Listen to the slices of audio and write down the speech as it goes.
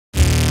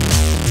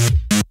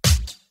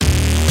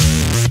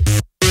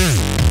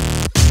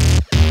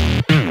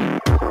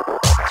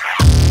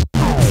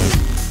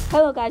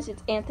guys,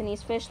 it's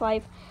Anthony's Fish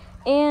Life,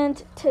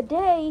 and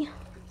today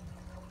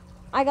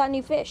I got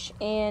new fish,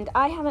 and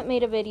I haven't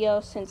made a video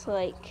since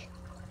like,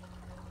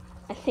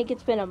 I think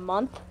it's been a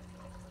month,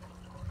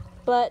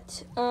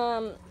 but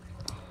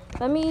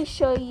let me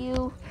show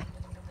you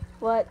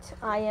what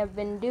I have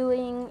been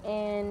doing,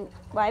 and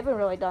well, I haven't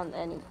really done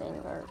anything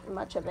or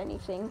much of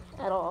anything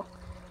at all,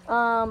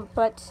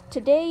 but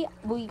today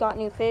we got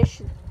new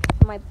fish.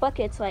 My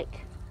bucket's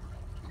like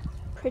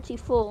pretty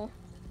full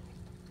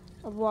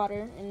of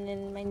water, and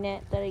then my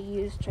net that I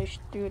used, I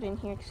threw it in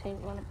here because I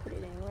didn't want to put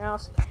it anywhere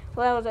else.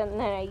 Well, that was a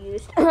net I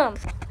used.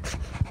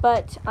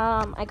 But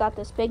I got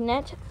this big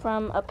net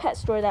from a pet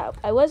store that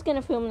I was going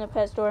to film in the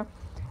pet store,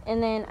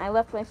 and then I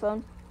left my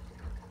phone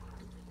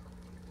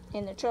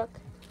in the truck.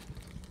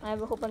 I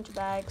have a whole bunch of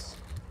bags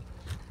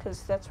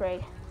because that's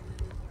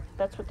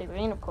what they were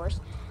in, of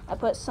course. I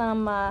put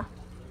some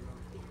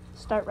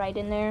start right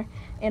in there,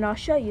 and I'll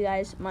show you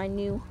guys my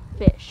new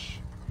fish.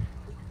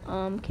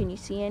 Can you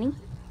see any?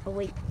 Oh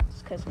wait,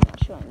 it's because I'm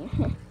not showing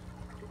you.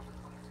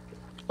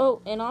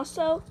 Oh, and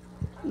also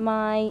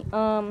my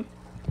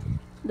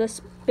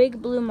this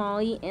big blue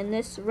molly and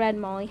this red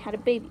molly had a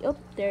baby. Oh,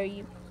 there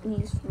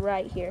he's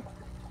right here.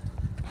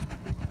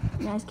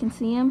 You guys can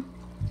see him.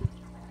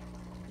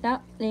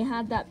 That they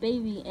had that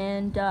baby,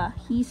 and I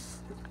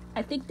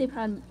think they've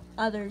had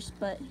others,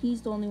 but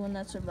he's the only one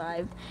that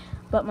survived.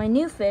 But my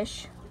new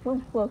fish,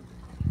 whoa,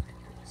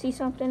 see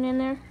something in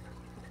there?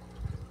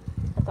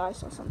 I thought I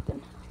saw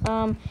something.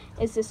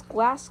 Is this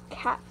glass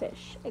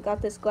catfish. I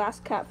got this glass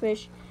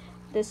catfish,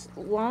 this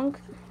long,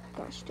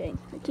 gosh dang,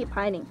 I keep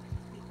hiding.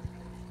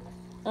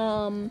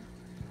 My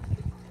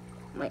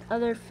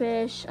other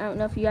fish, I don't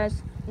know if you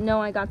guys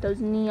know, I got those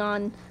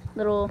neon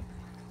little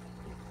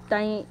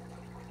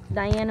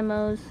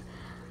dynamos.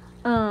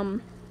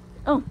 Oh,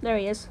 there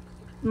he is.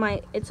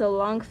 It's a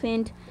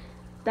long-finned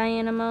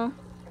dynamo.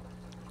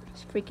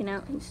 He's freaking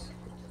out, he's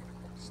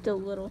still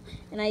little.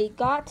 And I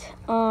got,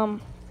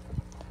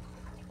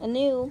 a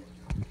new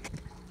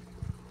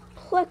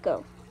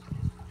Pleco,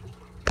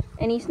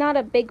 and he's not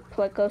a big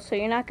Pleco, so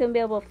you're not going to be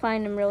able to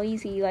find him real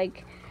easy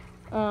like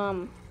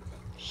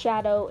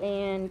Shadow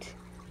and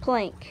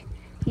Plank.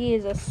 He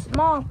is a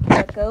small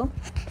Pleco,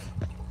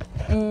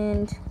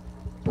 and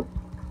I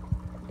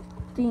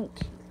think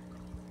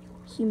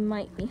he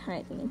might be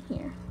hiding in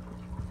here.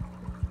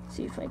 Let's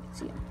see if I can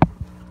see him.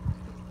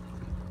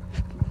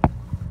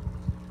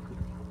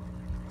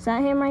 Is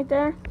that him right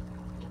there?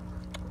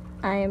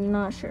 I am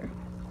not sure.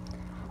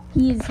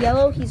 He's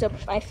yellow.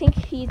 I think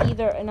he's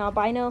either an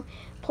albino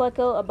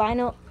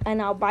Pleco, an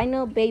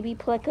albino baby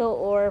Pleco,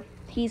 or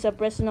he's a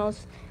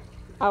bristlenose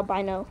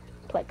albino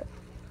Pleco.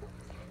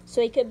 So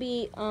he could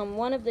be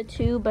one of the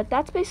two, but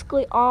that's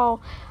basically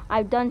all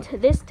I've done to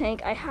this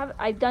tank.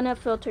 I've done a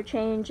filter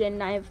change,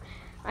 and I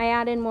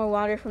added more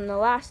water from the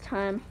last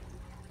time.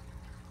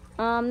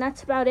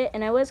 That's about it,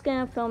 and I was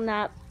gonna film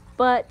that,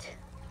 but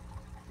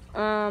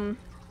I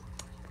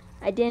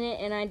didn't,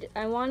 and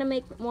I want to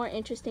make more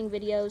interesting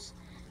videos.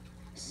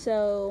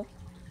 So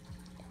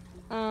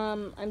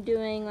I'm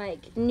doing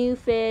like new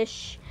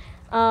fish.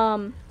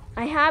 I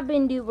have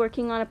been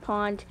working on a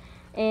pond,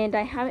 and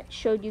I haven't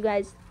showed you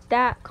guys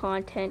that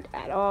content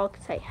at all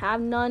because I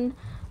have none.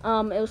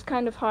 It was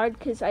kind of hard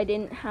because I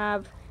didn't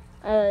have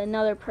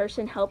another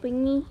person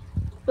helping me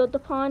build the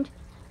pond.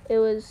 It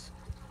was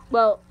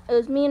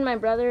me and my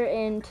brother,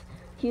 and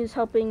he was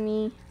helping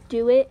me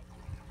do it.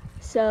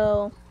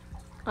 So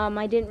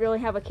I didn't really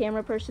have a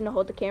camera person to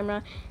hold the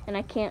camera, and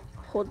I can't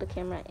hold the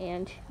camera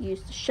and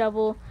use the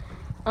shovel.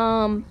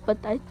 But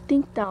I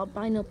think the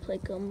albino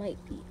Pleco might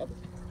be up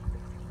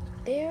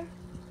there.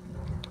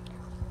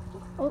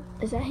 Oh,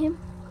 is that him?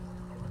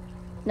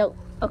 Nope.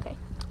 Okay.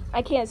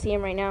 I can't see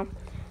him right now,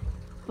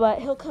 but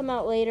he'll come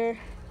out later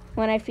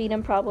when I feed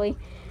him probably.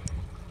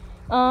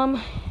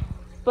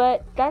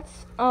 But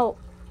that's,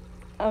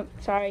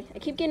 sorry. I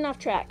keep getting off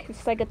track.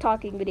 It's like a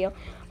talking video.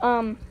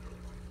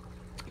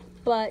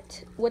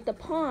 But with the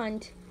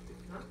pond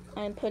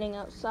I'm putting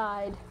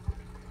outside,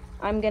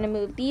 I'm gonna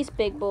move these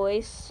big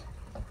boys.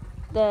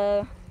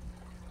 My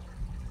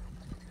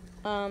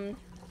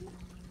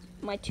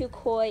two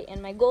koi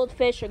and my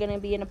goldfish are gonna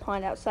be in a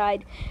pond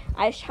outside.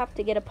 I just have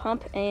to get a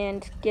pump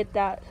and get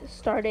that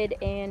started,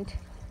 and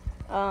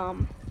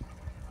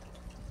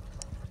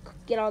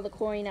get all the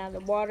chlorine out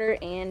of the water,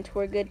 and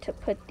we're good to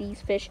put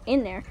these fish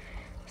in there.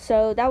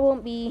 So that'll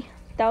be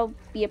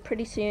it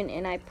pretty soon,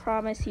 and I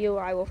promise you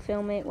I will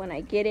film it when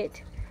I get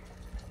it.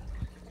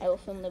 I will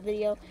film the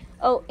video.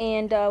 Oh,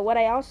 and what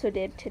I also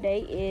did today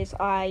is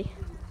I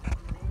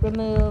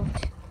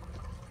removed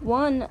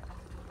one.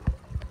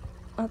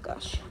 Oh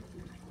gosh,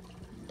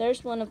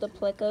 there's one of the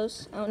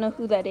Plecos. I don't know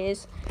who that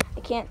is.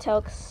 I can't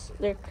tell because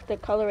their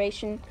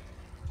coloration.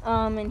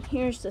 And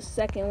here's the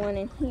second one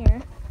in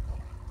here.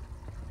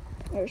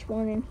 There's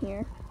one in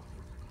here.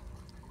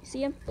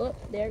 See him? Oh,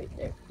 there.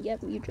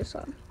 Yep, you just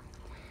saw him.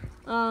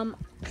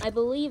 I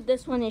believe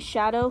this one is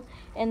Shadow,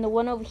 and the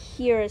one over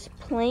here is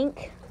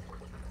Plank,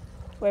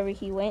 wherever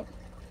he went.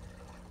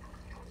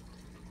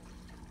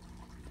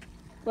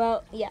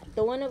 Well, yeah,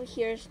 the one over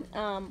here is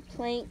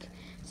Plank.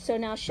 So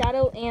now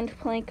Shadow and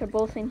Plank are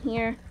both in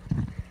here.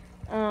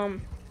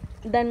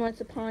 Then once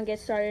the pond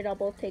gets started, I'll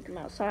both take them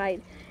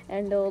outside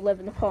and they'll live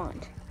in the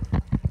pond.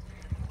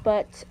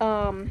 But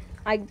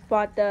I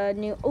bought the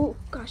new, oh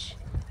gosh,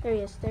 there he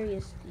is, there he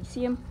is. You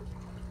see him?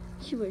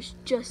 He was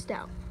just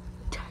out.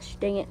 Gosh,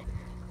 dang it.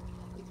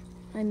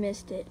 I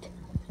missed it.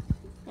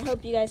 I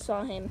hope you guys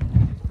saw him.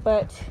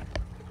 But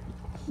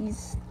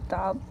he's the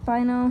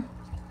albino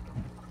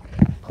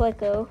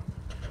Pleco.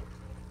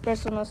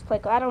 Bristlenose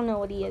Pleco. I don't know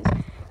what he is.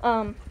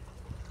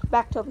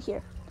 Back to over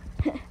here.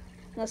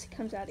 Unless he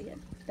comes out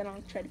again. Then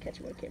I'll try to catch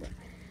him with a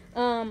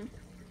camera.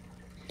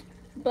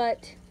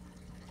 But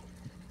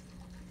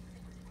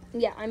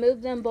yeah, I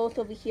moved them both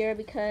over here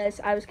because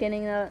I was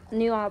getting the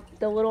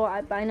little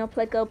albino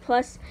Pleco.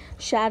 Plus,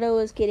 Shadow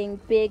is getting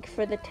big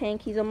for the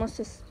tank. He's almost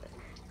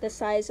the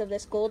size of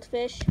this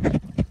goldfish.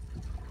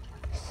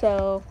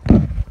 So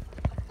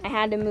I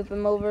had to move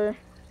him over.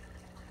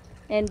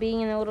 And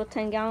being in a little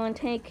 10-gallon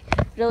tank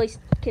really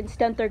can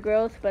stunt their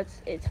growth, but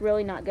it's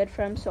really not good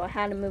for them. So I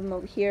had to move him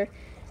over here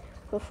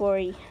before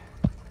we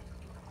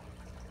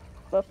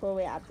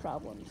had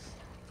problems.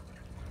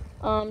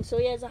 So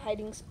he has a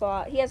hiding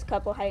spot. He has a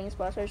couple hiding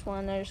spots. There's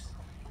one, there's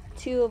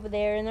two over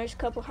there, and there's a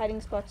couple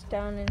hiding spots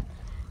down in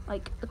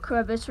like a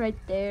crevice right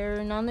there,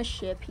 and on the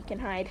ship he can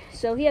hide.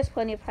 So he has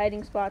plenty of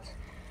hiding spots.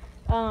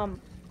 The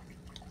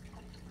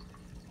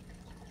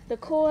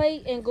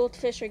koi and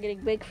goldfish are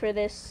getting big for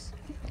this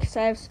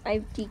because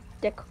I've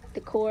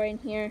decor in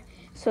here,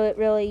 so it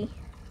really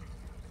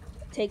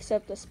takes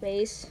up the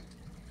space.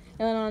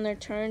 And then on their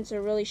turns,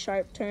 they're really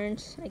sharp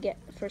turns, I get,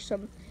 for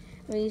some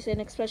reason,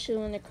 especially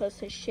when they're close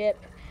to the ship.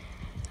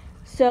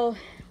 So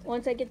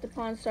once I get the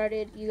pond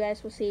started, you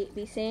guys will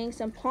be seeing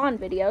some pond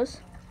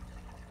videos.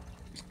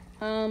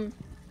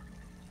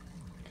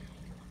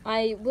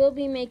 I will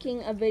be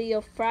making a video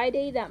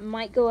Friday that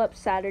might go up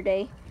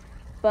Saturday,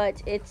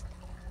 but it's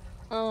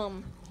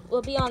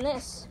will be on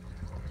this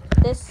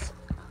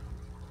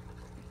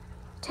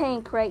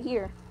tank right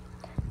here.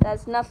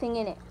 There's nothing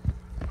in it.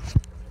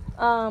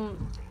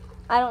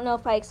 I don't know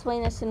if I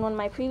explained this in one of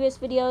my previous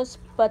videos,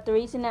 but the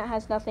reason that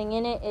has nothing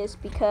in it is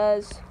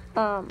because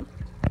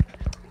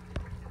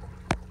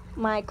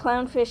my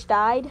clownfish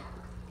died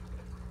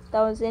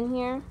that was in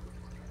here.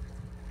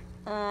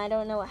 I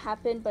don't know what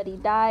happened, but he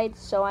died,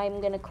 so I'm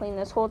going to clean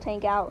this whole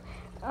tank out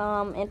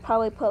and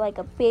probably put like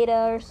a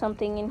beta or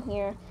something in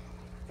here,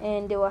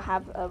 and it will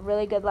have a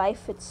really good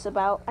life. It's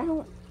about,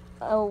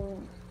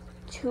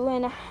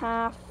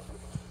 2.5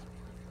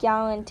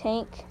 gallon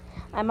tank.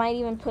 I might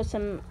even put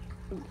some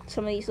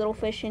of these little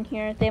fish in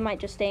here. They might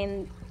just stay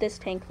in this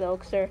tank though,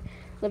 because they're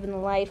living the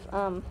life.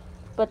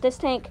 But this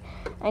tank,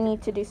 I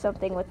need to do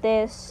something with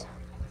this.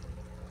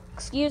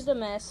 Excuse the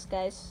mess,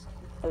 guys.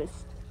 I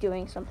was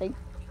doing something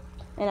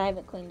and I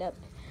haven't cleaned up.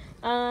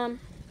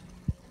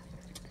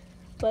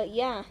 But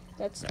yeah,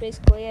 that's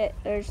basically it.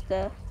 There's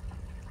the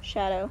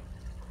Shadow.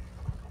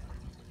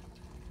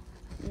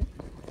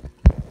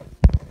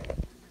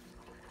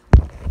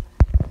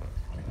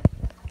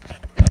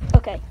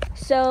 Okay,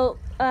 so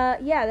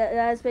yeah,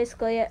 that is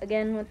basically it.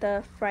 Again, with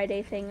the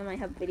Friday thing, I might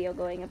have a video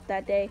going up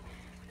that day.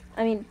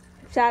 I mean,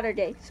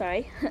 Saturday,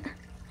 sorry.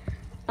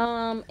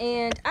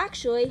 And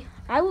actually,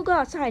 I will go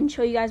outside and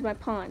show you guys my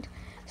pond.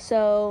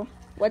 So,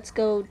 let's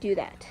go do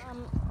that.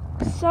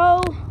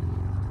 So,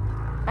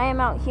 I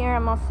am out here.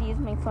 I'm also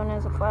using my phone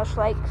as a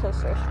flashlight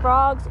because there's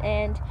frogs,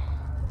 and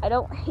I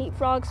don't hate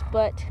frogs,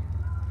 but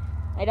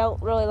I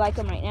don't really like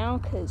them right now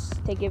because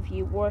they give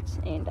you warts,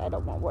 and I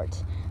don't want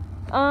warts.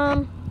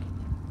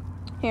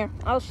 Here,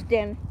 I'll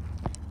stand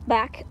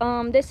back.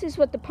 This is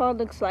what the pond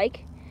looks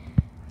like.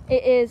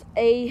 It is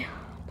a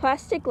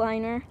plastic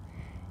liner,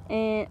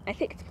 and I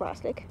think it's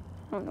plastic.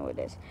 I don't know what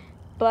it is.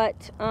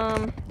 But,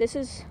 this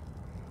is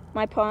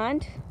my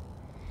pond.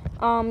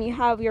 You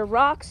have your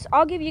rocks.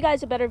 I'll give you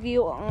guys a better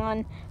view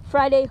on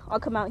Friday.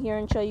 I'll come out here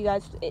and show you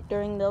guys it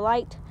during the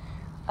light.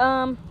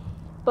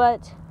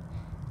 But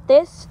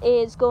this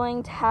is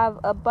going to have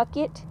a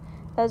bucket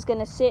that's going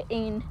to sit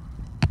in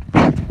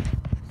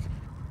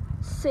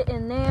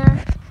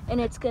there, and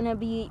it's going to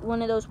be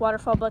one of those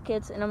waterfall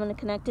buckets, and I'm going to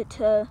connect it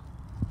to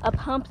a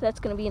pump that's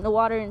going to be in the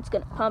water, and it's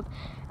going to pump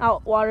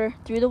out water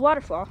through the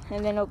waterfall,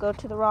 and then it'll go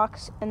to the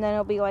rocks, and then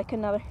it'll be like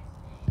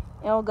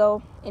it'll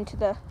go into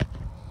the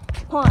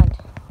pond.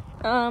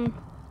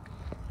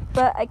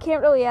 But I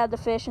can't really add the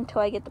fish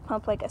until I get the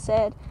pump, like I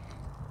said.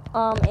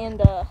 And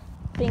the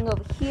thing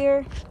over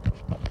here,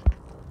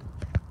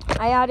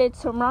 I added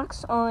some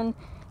rocks on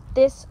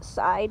this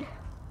side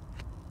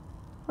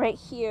right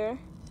here.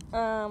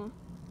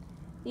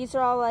 These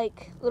are all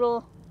like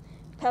little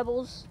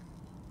pebbles,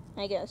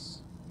 I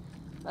guess.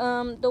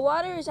 The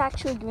water is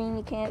actually green.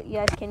 You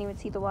guys can't even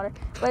see the water,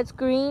 but it's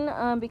green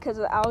because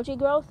of the algae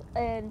growth.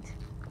 And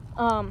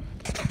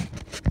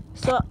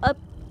so up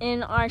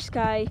in our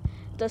sky,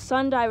 the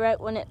sun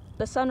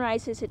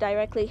rises, it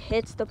directly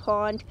hits the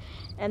pond,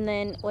 and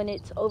then when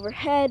it's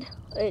overhead,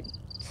 it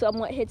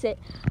somewhat hits it,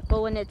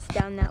 but when it's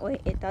down that way,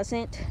 it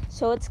doesn't.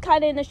 So it's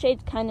kind of in the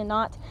shade, kind of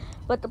not.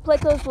 But the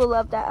Plecos will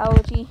love that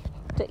algae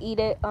to eat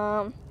it.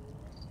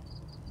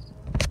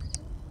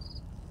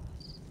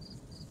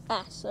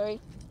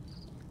 Sorry.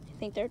 I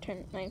think they're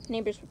turning. My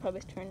neighbors were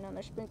probably turning on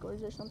their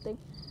sprinklers or something.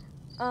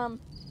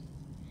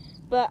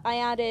 But I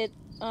added.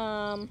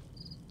 I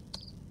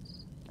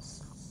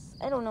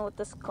don't know what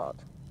this is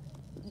called.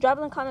 Drop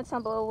in the comments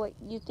down below what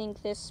you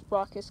think this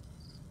rock is.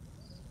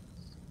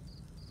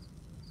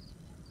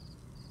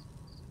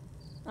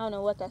 I don't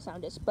know what that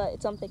sound is, but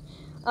it's something.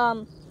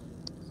 Drop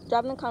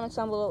in the comments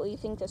down below what you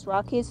think this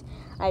rock is.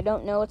 I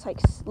don't know. It's like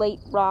slate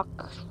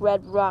rock,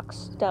 red rock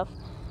stuff.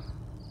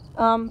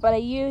 But I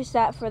use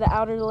that for the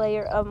outer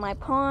layer of my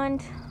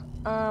pond.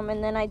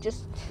 And then I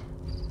just,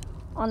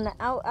 on the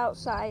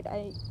outside,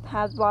 I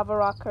have lava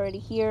rock already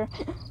here.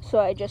 So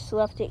I just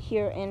left it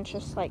here and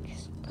just like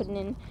putting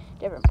in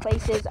different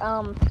places.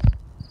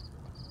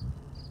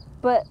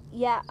 But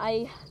yeah,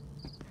 I,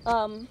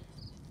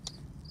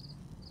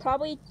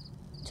 probably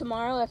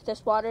tomorrow, if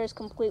this water is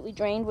completely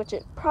drained, which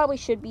it probably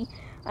should be,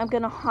 I'm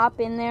gonna hop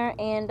in there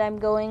and I'm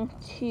going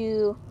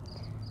to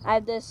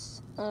add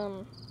this,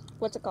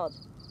 what's it called?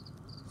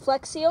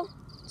 Flex Seal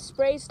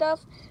spray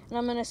stuff, and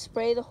I'm gonna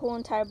spray the whole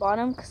entire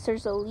bottom because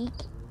there's a leak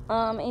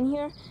in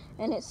here,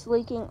 and it's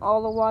leaking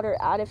all the water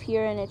out of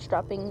here, and it's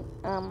dropping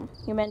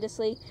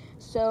tremendously.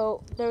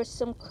 So there's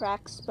some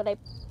cracks, but I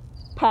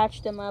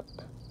patched them up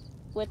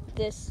with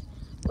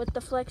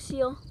the Flex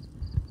Seal.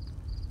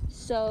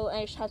 So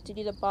I just have to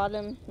do the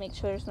bottom, make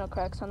sure there's no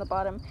cracks on the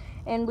bottom,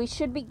 and we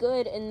should be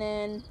good. And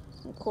then,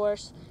 of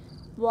course,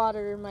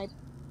 water my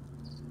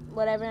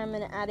whatever I'm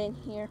gonna add in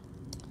here.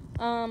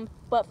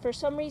 But for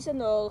some reason,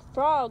 the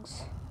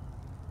frogs,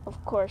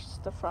 of course,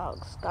 the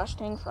frogs, gosh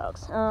dang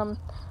frogs,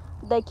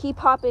 they keep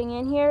hopping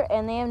in here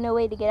and they have no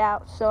way to get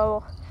out.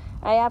 So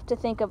I have to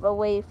think of a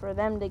way for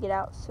them to get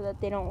out so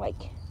that they don't,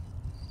 like,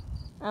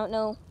 I don't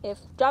know. If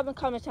drop in the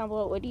comments down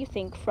below, what do you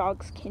think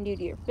frogs can do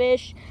to your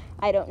fish?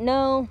 I don't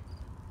know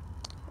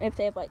if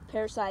they have like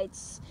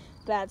parasites,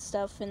 bad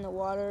stuff in the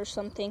water or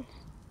something.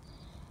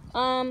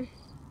 But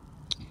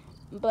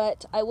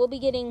I will be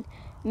getting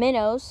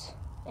minnows,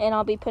 and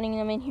I'll be putting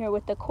them in here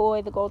with the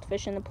koi, the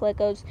goldfish, and the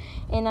plecos.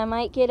 And I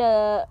might get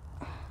I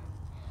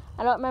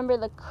don't remember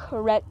the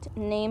correct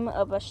name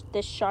of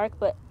this shark,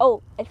 but I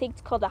think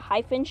it's called a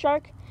hyphen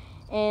shark,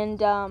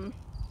 and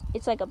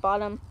it's like a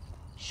bottom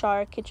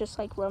shark. It just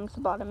like roams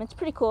the bottom. It's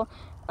pretty cool.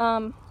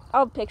 I'll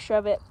have a picture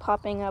of it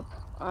popping up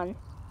on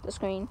the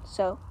screen.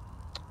 So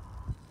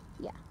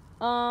yeah,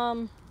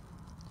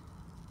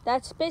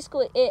 that's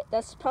basically it.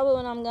 That's probably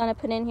what I'm gonna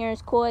put in here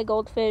is koi,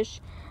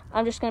 goldfish.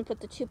 I'm just gonna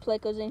put the 2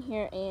 plecos in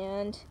here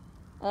and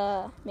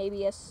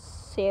maybe a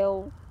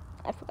sail.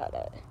 I forgot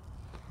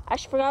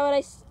what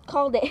I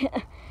called it.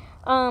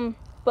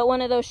 But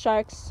one of those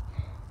sharks.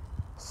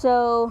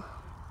 So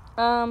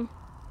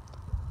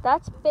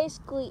that's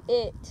basically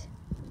it.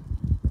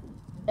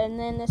 And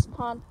then this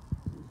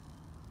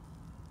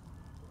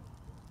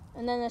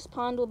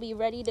pond will be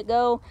ready to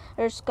go.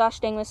 There's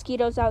gosh dang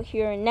mosquitoes out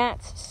here and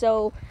gnats.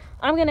 So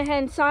I'm gonna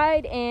head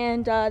inside,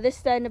 and this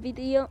is the end of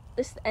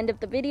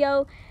the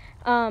video.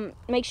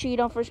 Make sure you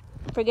don't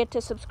forget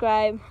to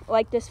subscribe,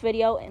 like this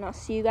video, and I'll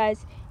see you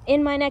guys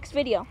in my next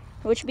video,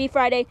 which will be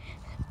Friday,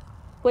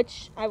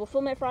 which I will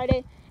film it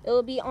Friday. It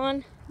will be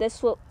on the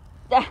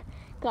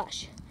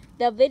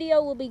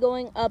video will be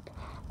going up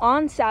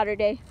on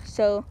Saturday,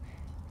 so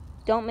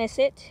don't miss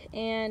it.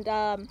 And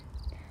I'll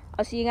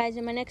see you guys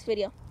in my next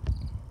video.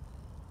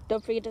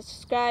 Don't forget to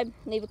subscribe,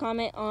 leave a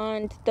comment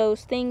on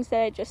those things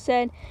that I just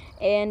said,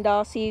 and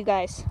I'll see you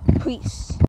guys. Peace.